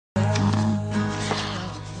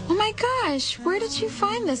gosh, where did you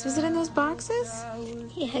find this? Was it in those boxes?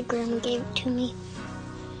 Yeah, Grandma gave it to me.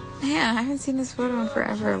 Man, I haven't seen this photo in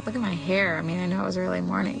forever. Look at my hair. I mean, I know it was early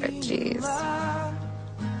morning, but geez.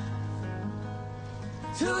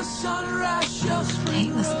 Hey,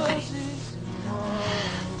 listen, buddy.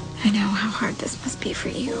 I know how hard this must be for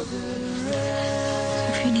you. So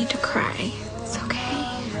if you need to cry, it's okay.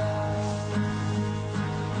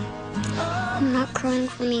 I'm not crying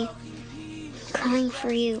for me. I'm crying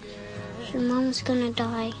for you. Your mom's gonna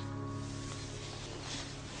die.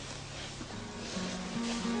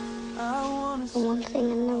 The one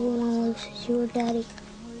thing I never want to lose is your daddy.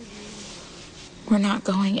 We're not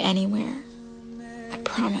going anywhere. I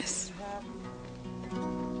promise.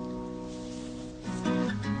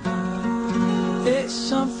 It's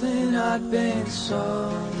something I've been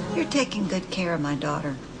so. You're taking good care of my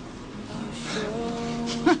daughter.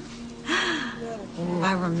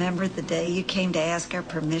 I remember the day you came to ask our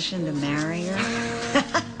permission to marry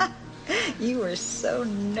her. You were so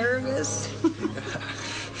nervous.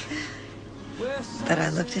 But I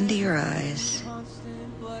looked into your eyes,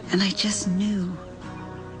 and I just knew.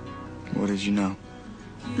 What did you know?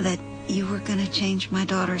 That you were going to change my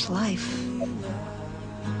daughter's life.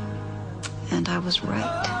 And I was right.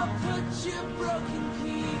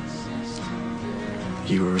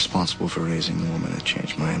 You were responsible for raising the woman that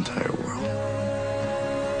changed my entire world.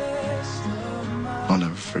 I'll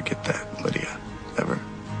never forget that, Lydia. Ever.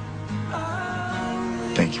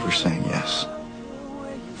 Thank you for saying yes.